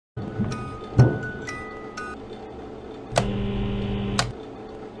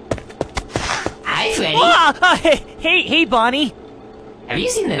Freddy. Hey, Bonnie. Have you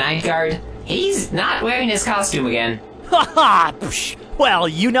seen the night guard? He's not wearing his costume again. Haha, well,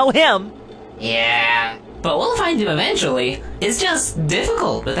 you know him. Yeah, but we'll find him eventually. It's just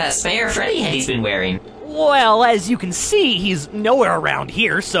difficult with that spare Freddy head he's been wearing. Well, as you can see, he's nowhere around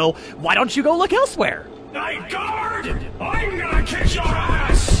here, so why don't you go look elsewhere? Night guard! I'm gonna kick your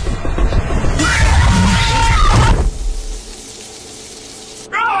ass!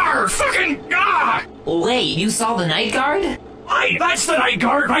 Arr! Fucking ah! Wait, you saw the night guard? That's the night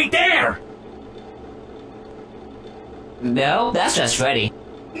guard right there! No, that's just Freddy.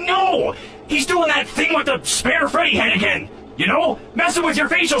 No! He's doing that thing with the spare Freddy head again! You know, messing with your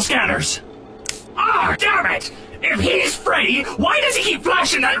facial scanners! Ah, damn it! If he's Freddy, why does he keep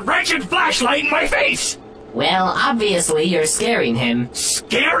flashing that wretched flashlight in my face? Well, obviously you're scaring him.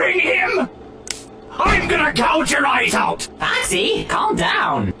 Scaring him? I'm gonna gouge your eyes out! Foxy, calm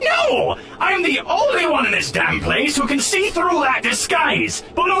down. No! I'm the only one in this damn place who can see through that disguise!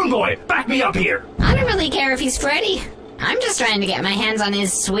 Balloon Boy, back me up here! I don't really care if he's Freddy. I'm just trying to get my hands on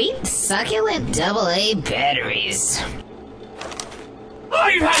his sweet, succulent AA batteries.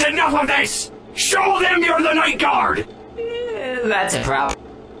 I've had enough of this! Show them you're the night guard! That's a problem.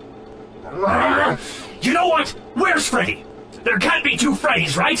 You know what? Where's Freddy? There can't be two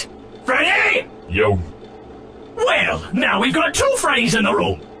Freddys, right? Freddy! Yo. Well, now we've got two Freddys in the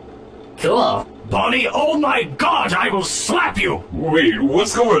room. Cool. Bonnie, oh my god, I will slap you! Wait,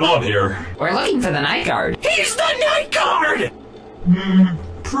 what's going on here? We're looking for the night guard. He's the night guard!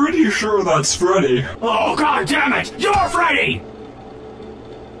 Pretty sure that's Freddy. Oh god damn it! You're Freddy!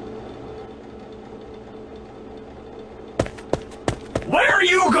 Where are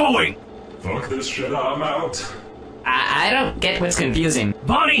you going? Fuck this shit, I'm out. I don't get what's confusing.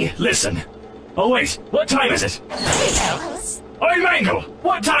 Bonnie, listen. Oh wait, what time is it? Oi, Mangle,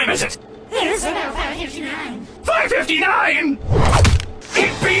 what time is it? It's about 5:59. 5:59?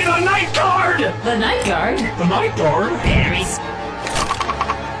 It be the night guard! The night guard? The night guard? Batteries.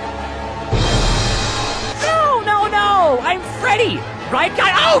 No, I'm Freddy! Right,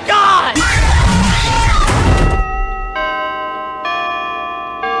 guy? Oh, God!